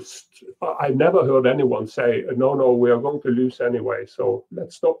 I never heard anyone say, no, we are going to lose anyway, so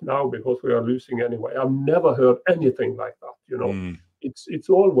let's stop now because we are losing anyway. I've never heard anything like that, you know. It's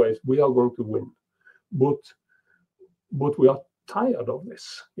always, we are going to win, but we are tired of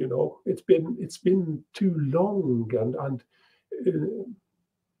this, you know. It's been too long, and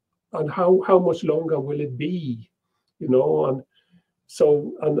how much longer will it be, you know? And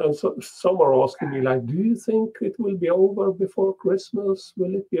so some are asking me, like, do you think it will be over before Christmas?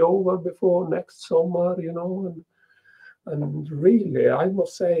 Will it be over before next summer? You know, and really, I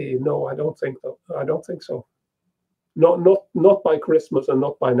must say, no, I don't think so. I don't think so. Not by Christmas and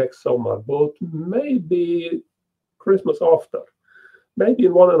not by next summer, but maybe Christmas after, maybe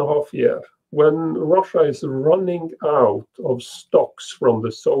in 1.5 years, when Russia is running out of stocks from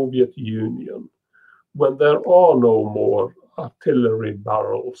the Soviet Union, when there are no more artillery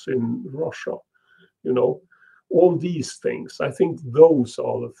barrels in Russia, you know, all these things. I think those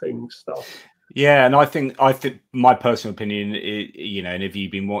are the things that. Yeah, and I think my personal opinion, you know, and if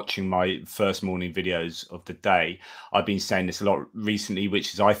you've been watching my first morning videos of the day, I've been saying this a lot recently,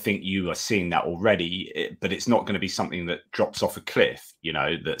 which is I think you are seeing that already, but it's not going to be something that drops off a cliff, you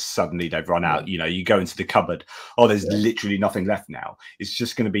know, that suddenly they've run out. You know, you go into the cupboard, oh, there's literally nothing left now. It's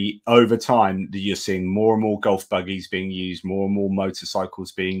just going to be over time that you're seeing more and more golf buggies being used, more and more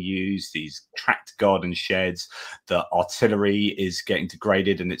motorcycles being used, these tracked garden sheds, the artillery is getting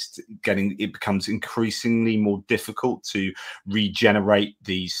degraded, and it becomes increasingly more difficult to regenerate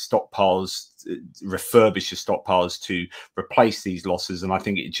these stockpiles, refurbish the stockpiles to replace these losses. And I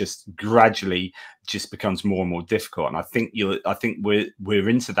think it just gradually just becomes more and more difficult. And I think we're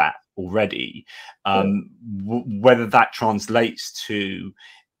into that already. Whether that translates to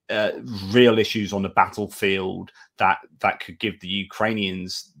real issues on the battlefield that could give the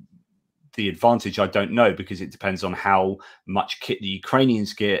Ukrainians the advantage, I don't know, because it depends on how much kit the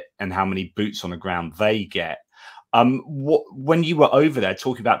Ukrainians get and how many boots on the ground they get. When you were over there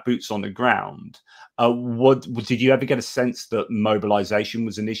talking about boots on the ground, did you ever get a sense that mobilization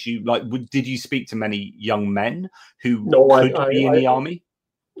was an issue? Like, did you speak to many young men who could be in the army?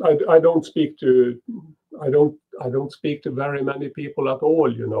 I don't speak to very many people at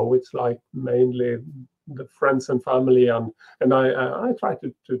all. You know, it's like mainly the friends and family, and I try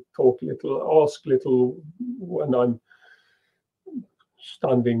to talk little, ask little when I'm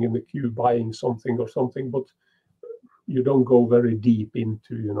standing in the queue buying something or something, but you don't go very deep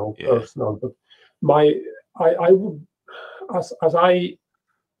into, you know, personal. But I would, as I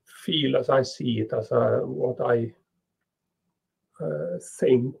feel, as I see it, as what I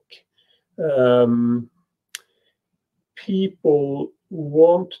think, people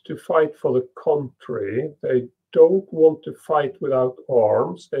want to fight for the country. They don't want to fight without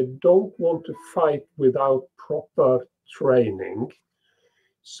arms. They don't want to fight without proper training.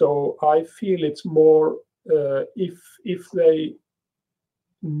 So I feel it's more if they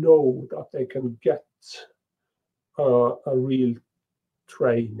know that they can get a real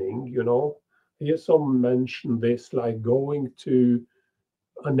training, you know. Here some mention this, like going to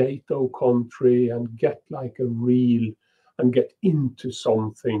a NATO country and get like a real, and get into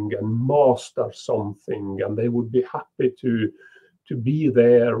something and master something, and they would be happy to be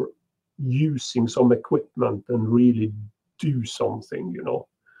there using some equipment and really do something, you know.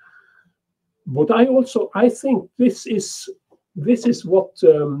 But I think this is what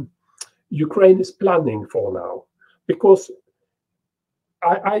Ukraine is planning for now, because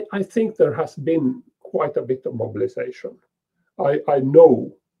I think there has been quite a bit of mobilization. I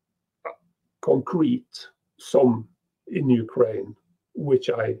know concrete some in Ukraine, which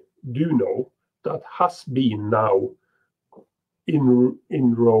I do know, that has been now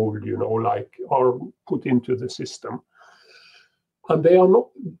enrolled, you know, like are put into the system. And they are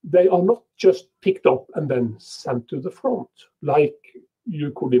not just picked up and then sent to the front, like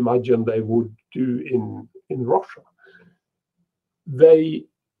you could imagine they would do in Russia. They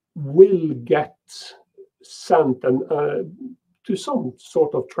will get sent and to some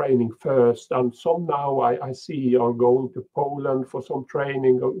sort of training first, and some now I see are going to Poland for some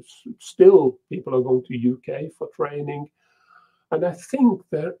training. Still, people are going to UK for training. And I think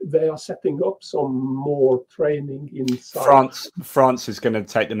they are setting up some more training inside. France is going to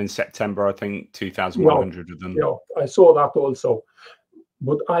take them in September, I think, 2,100 of them. Yeah, I saw that also.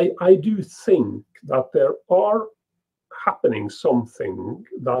 But I do think that there are happening something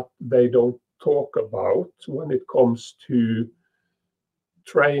that they don't talk about when it comes to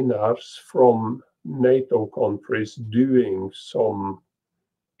trainers from NATO countries doing some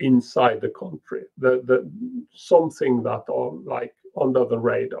inside the country, the something that are like under the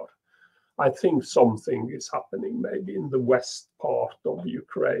radar. I think something is happening maybe in the west part of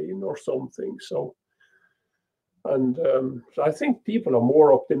Ukraine or something. So, and so I think people are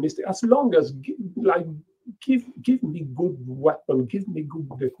more optimistic as long as give me good weapon, give me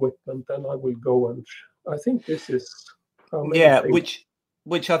good equipment, then I will go. And I think this is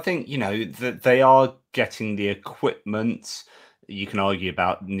which I think, you know, that they are getting the equipment. you can argue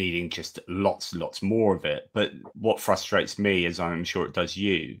about needing just lots more of it. But what frustrates me, as I'm sure it does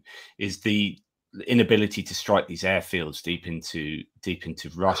you, is the inability to strike these airfields deep into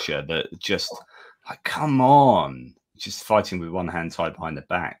Russia. That just like, come on, just fighting with one hand tied behind the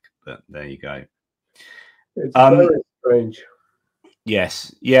back. But there you go. It's very strange.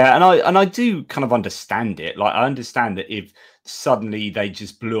 Yes, yeah, and I do kind of understand it. Like, I understand that if suddenly they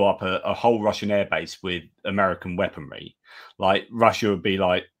just blew up a whole Russian airbase with American weaponry, like Russia would be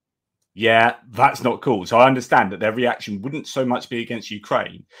like, yeah, that's not cool. So I understand that their reaction wouldn't so much be against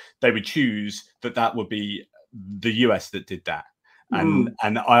Ukraine. They would choose that would be the US that did that. And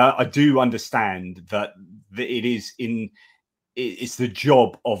I do understand that it's the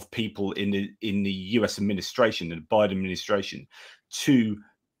job of people in the US administration, the Biden administration, to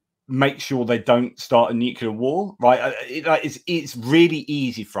make sure they don't start a nuclear war, right? It's really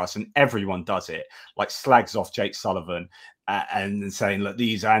easy for us, and everyone does it, like slags off Jake Sullivan and saying, look,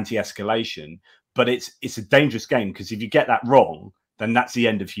 these are anti-escalation, but it's a dangerous game, because if you get that wrong, then that's the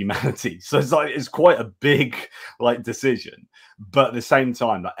end of humanity. So it's quite a big decision, but at the same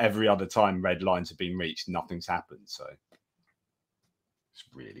time, like every other time red lines have been reached, nothing's happened. So it's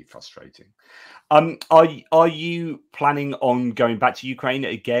really frustrating. Are you planning on going back to Ukraine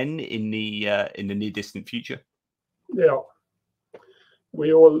again in the near distant future? Yeah,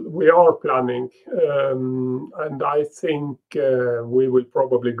 we are planning, and I think we will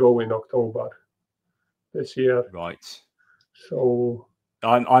probably go in October this year. Right. So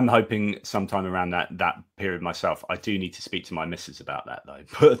I'm hoping sometime around that period myself. I do need to speak to my missus about that though,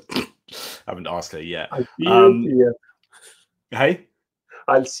 but I haven't asked her yet. I'll see you in Kiev. Hey.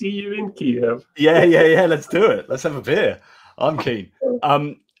 I'll see you in Kiev. Yeah. Let's do it. Let's have a beer. I'm keen.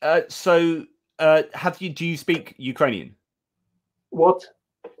 So, do you speak Ukrainian? What?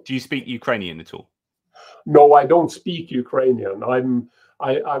 Do you speak Ukrainian at all? No, I don't speak Ukrainian. I'm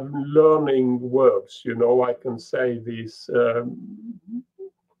learning words. You know, I can say these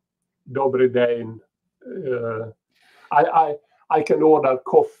Dobry den. I can order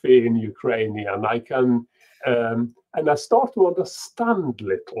coffee in Ukrainian. I can. And I start to understand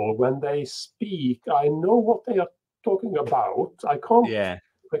little when they speak. I know what they are talking about. I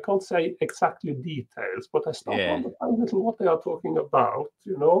can't say exactly details, but I start to understand little what they are talking about,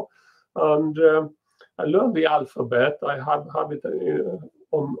 you know. And I learned the alphabet. I have it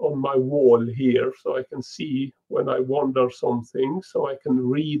on my wall here, so I can see when I wonder something, so I can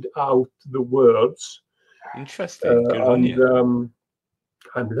read out the words. Interesting. Good on you.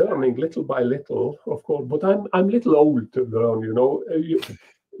 I'm learning little by little, of course, but I'm a little old to learn, you know.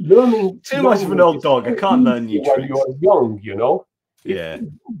 Learning too much of an old dog. I can't learn new tricks. When you're young, you know. Yeah.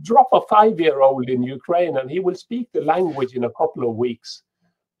 Drop a 5-year-old in Ukraine and he will speak the language in a couple of weeks.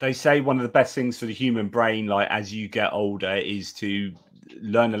 They say one of the best things for the human brain, like as you get older, is to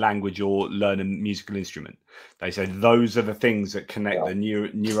learn a language or learn a musical instrument. They say those are the things that connect the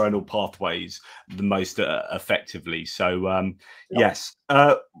neuronal pathways the most effectively. So yes,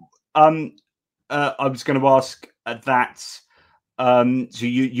 I was going to ask that. So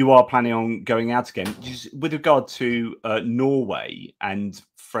you are planning on going out again. Just with regard to Norway and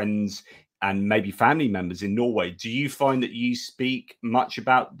friends and maybe family members in Norway, do you find that you speak much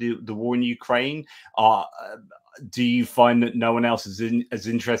about the war in Ukraine? Do you find that no one else is as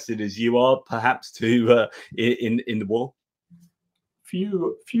interested as you are, perhaps, to in the war?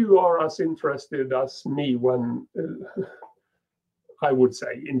 Few are as interested as me when I would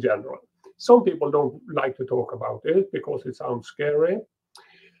say in general. Some people don't like to talk about it because it sounds scary.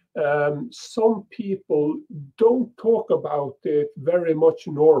 Some people don't talk about it very much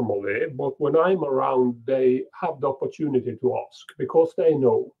normally, but when I'm around, they have the opportunity to ask because they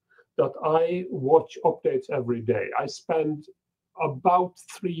know that I watch updates every day. I spend about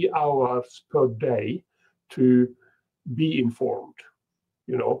 3 hours per day to be informed.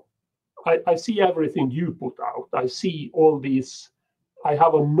 You know, I see everything you put out. I see all these. I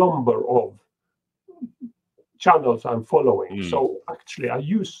have a number of channels I'm following. So actually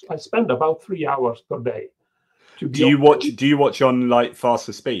I spend about 3 hours per day. Do you watch on like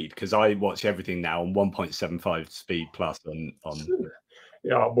faster speed? Because I watch everything now on 1.75 speed plus on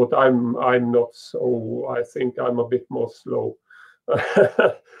Yeah, but I'm not, so I think I'm a bit more slow.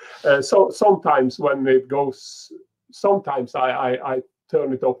 So sometimes when it goes, sometimes I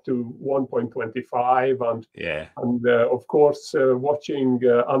turn it up to 1.25 and of course watching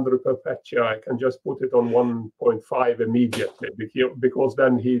Andrew Perpetua, I can just put it on 1.5 immediately because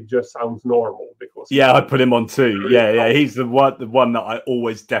then he just sounds normal. Because I put him on 2. Yeah, he's the one that I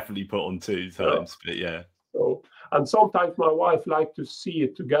always definitely put on 2 times. But yeah. So And sometimes my wife likes to see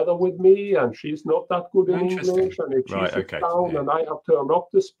it together with me, and she's not that good in English. And if she Right, sits okay. down and I have turned up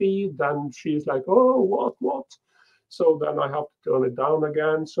the speed, then she's like, "Oh, what?" So then I have to turn it down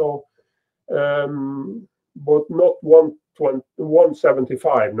again. So, but not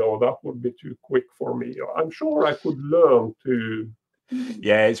 175. No, that would be too quick for me. I'm sure I could learn to.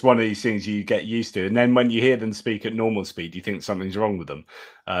 Yeah, it's one of these things you get used to, and then when you hear them speak at normal speed, you think something's wrong with them.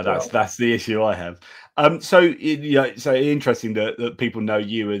 That's the issue I have. So interesting that people know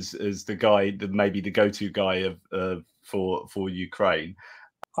you as the guy, maybe the go-to guy for Ukraine.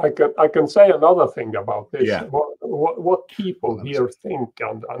 I can say another thing about this. Yeah. What people here think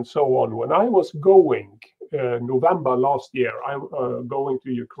and so on. When I was going November last year, I'm going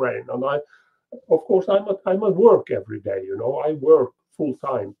to Ukraine, and of course I'm at work every day. You know, I work full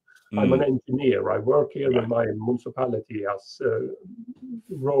time. I'm an engineer. I work here in my municipality as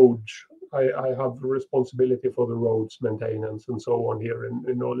roads. I have responsibility for the roads maintenance and so on here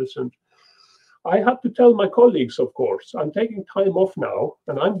in Ålesund. I had to tell my colleagues, of course, I'm taking time off now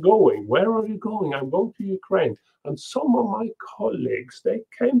and I'm going. Where are you going? I'm going to Ukraine. And some of my colleagues, they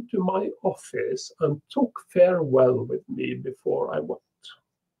came to my office and took farewell with me before I went.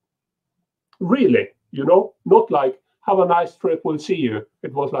 Really, you know, not like, have a nice trip, we'll see you.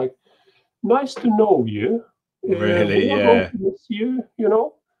 It was like, nice to know you. Really, we are going to miss you, you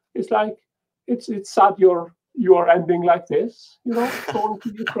know. It's like, it's sad you are ending like this, you know, going to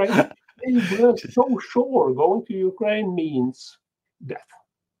Ukraine. They were so sure going to Ukraine means death.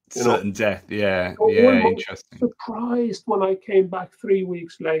 Certain death, yeah. So Interesting. Surprised when I came back 3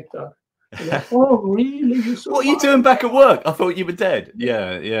 weeks later. Like, oh, really? You survived? What are you doing back at work? I thought you were dead.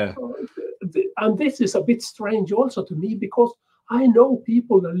 Yeah. And this is a bit strange also to me, because I know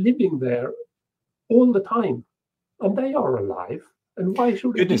people are living there all the time, and they are alive. And why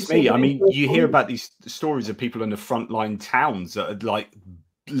should it be so me? I mean, you hear about these stories of people in the frontline towns that are like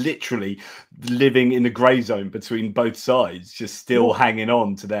literally living in the grey zone between both sides, just still hanging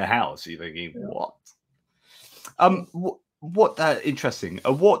on to their house. You're thinking, what? Interesting.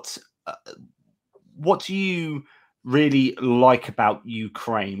 What do you really like about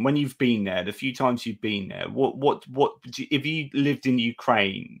Ukraine when you've been there? The few times you've been there, what if you lived in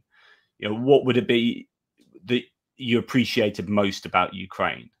Ukraine? You know, what would it be that you appreciated most about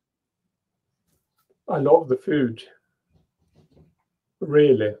Ukraine? I love the food.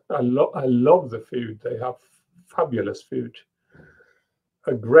 Really, I love the food. They have fabulous food,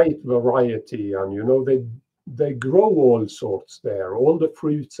 a great variety, and you know they grow all sorts there. All the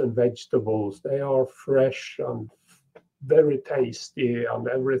fruits and vegetables, they are fresh and very tasty and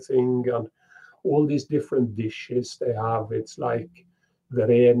everything, and all these different dishes they have. It's like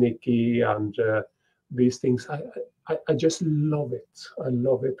vareniki and these things. I just love it. I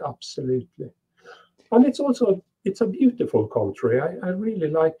love it absolutely. And it's a beautiful country. I really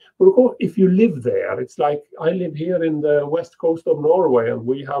like. Of course, if you live there, it's like I live here in the west coast of Norway, and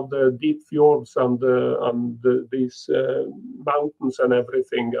we have the deep fjords and these mountains and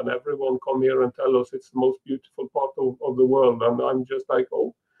everything. And everyone come here and tell us it's the most beautiful part of the world. And I'm just like,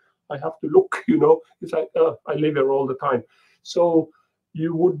 oh, I have to look. You know, it's like I live here all the time, so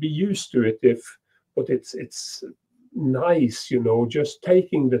you would be used to it but it's nice, you know, just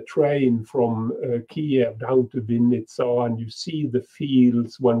taking the train from Kiev down to Vinnytsia, and you see the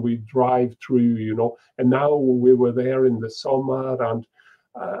fields when we drive through, you know. And now we were there in the summer, and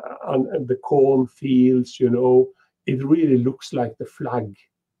the cornfields, you know, it really looks like the flag.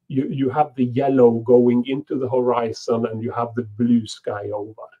 You have the yellow going into the horizon, and you have the blue sky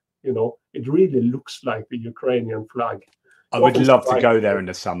over. You know, it really looks like the Ukrainian flag. I would love to go there in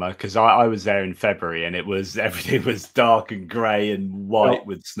the summer, because I was there in February and everything was dark and grey and white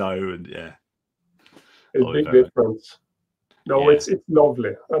with snow, and it's a big difference. No, it's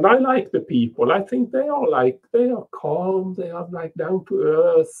lovely, and I like the people. I think they are calm, they are like down to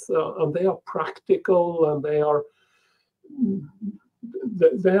earth, and they are practical, and they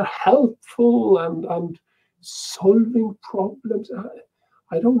are helpful and solving problems.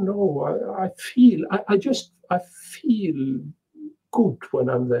 I don't know. I feel good when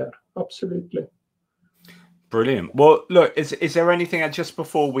I'm there. Absolutely. Brilliant. Well, look, is there anything just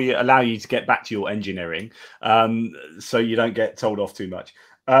before we allow you to get back to your engineering, so you don't get told off too much?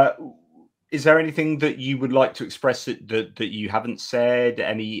 Is there anything that you would like to express that you haven't said?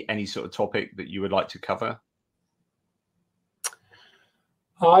 Any sort of topic that you would like to cover?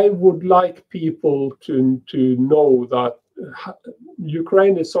 I would like people to know that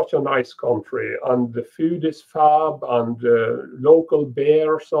Ukraine is such a nice country, and the food is fab, and local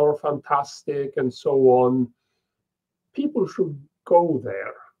beers are fantastic, and so on. People should go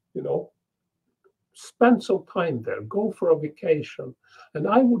there, you know. spend some time there, go for a vacation. And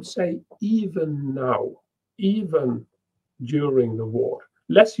I would say even now, even during the war,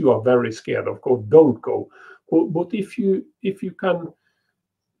 unless you are very scared, of course, don't go. But if you can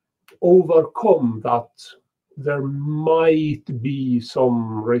overcome that, there might be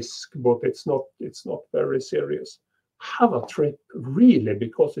some risk, but it's not very serious. Have a trip, really,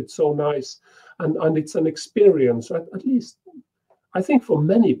 because it's so nice, and it's an experience. At least I think for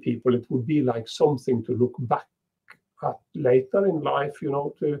many people it would be like something to look back at later in life.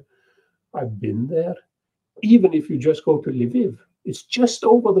 I've been there. Even if you just go to Lviv, it's just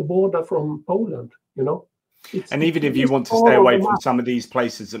over the border from Poland. And even if you want to stay away from some of these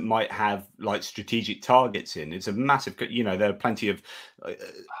places that might have like strategic targets in, it's a massive, there are plenty of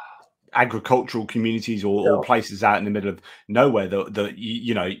agricultural communities or places out in the middle of nowhere that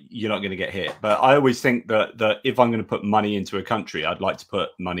you're not going to get hit. But I always think that if I'm going to put money into a country, I'd like to put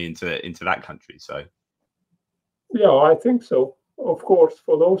money into that country. So yeah, I think so. Of course,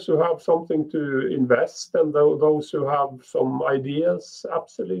 for those who have something to invest and those who have some ideas,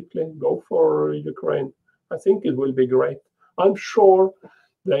 absolutely go for Ukraine. I think it will be great. I'm sure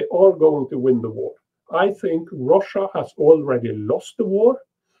they are going to win the war. I think Russia has already lost the war,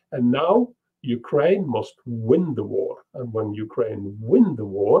 and now Ukraine must win the war. And when Ukraine win the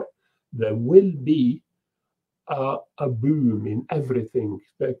war, there will be a boom in everything.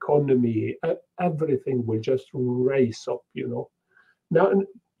 The economy, everything will just raise up, Now,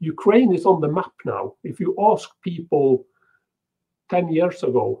 Ukraine is on the map now. If you ask people 10 years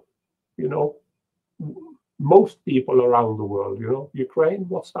ago, most people around the world, Ukraine,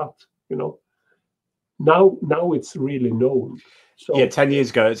 what's that? Now it's really known. So yeah, 10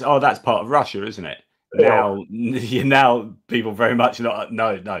 years ago, it's that's part of Russia, isn't it? Now people very much not.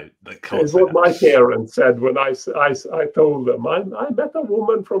 No, it's what my parents said when I told them I met a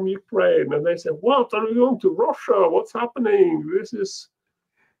woman from Ukraine, and they said, "What, are you going to Russia? What's happening? This is,"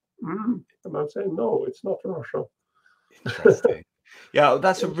 and I'm saying, "No, it's not Russia." Interesting. Yeah,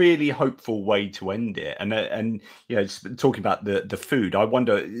 that's a really hopeful way to end it. And just talking about the food, I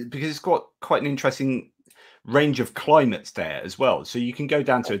wonder, because it's got quite an interesting range of climates there as well. So you can go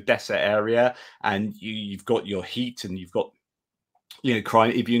down to a desert area, and you've got your heat, and you've got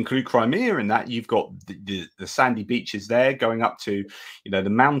if you include Crimea in that, you've got the sandy beaches there going up to the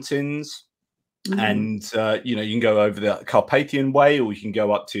mountains. And you can go over the Carpathian Way, or you can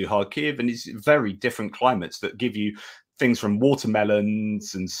go up to Kharkiv, and it's very different climates that give you things from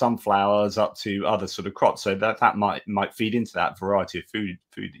watermelons and sunflowers up to other sort of crops. So that might feed into that variety of food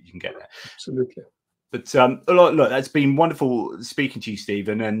that you can get there. Absolutely. But look, that's been wonderful speaking to you,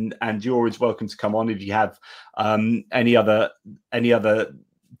 Stephen, and you're always welcome to come on if you have any other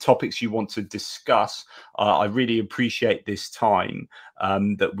topics you want to discuss. I really appreciate this time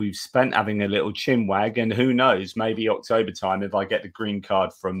that we've spent having a little chinwag, and who knows, maybe October time, if I get the green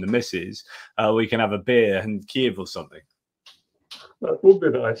card from the missus, we can have a beer in Kiev or something. That would be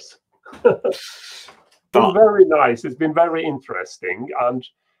nice. It's been very nice. It's been very interesting,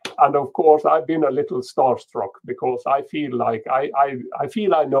 and of course I've been a little starstruck because I feel like I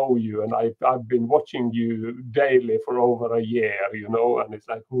feel I know you, and I've been watching you daily for over a year, and it's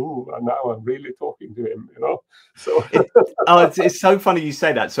like, ooh, and now I'm really talking to him, So it's so funny you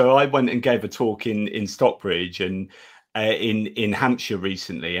say that. So I went and gave a talk in Stockbridge and in Hampshire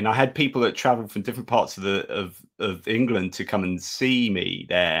recently, and I had people that traveled from different parts of England to come and see me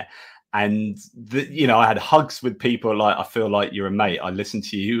there. And I had hugs with people like, I feel like you're a mate. I listen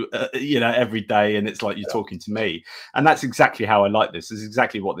to you, every day, and it's like you're talking to me. And that's exactly how I like this. This is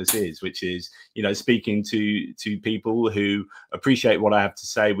exactly what this is, which is, speaking to people who appreciate what I have to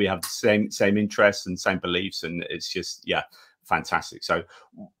say. We have the same interests and same beliefs, and it's just, fantastic. So,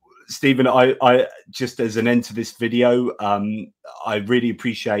 Stephen, I just as an end to this video, I really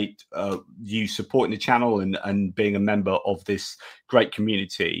appreciate you supporting the channel and being a member of this great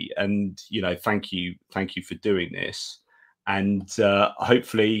community. And thank you for doing this. And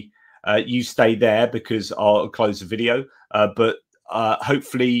hopefully you stay there, because I'll close the video. But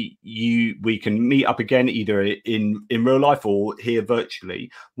hopefully we can meet up again, either in real life or here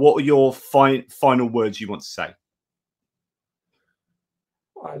virtually. What are your final words you want to say?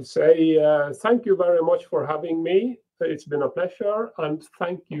 I'll say thank you very much for having me. It's been a pleasure, and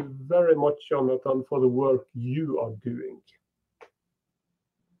thank you very much, Jonathan, for the work you are doing.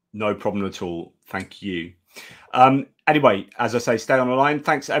 No problem at all. Thank you. Anyway, as I say, stay on the line.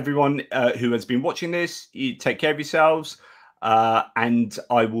 Thanks everyone who has been watching this. You take care of yourselves. And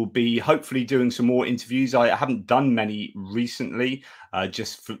I will be hopefully doing some more interviews. I haven't done many recently,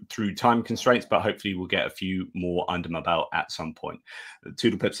 just through time constraints, but hopefully we'll get a few more under my belt at some point.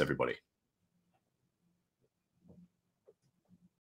 Toodle pips, everybody.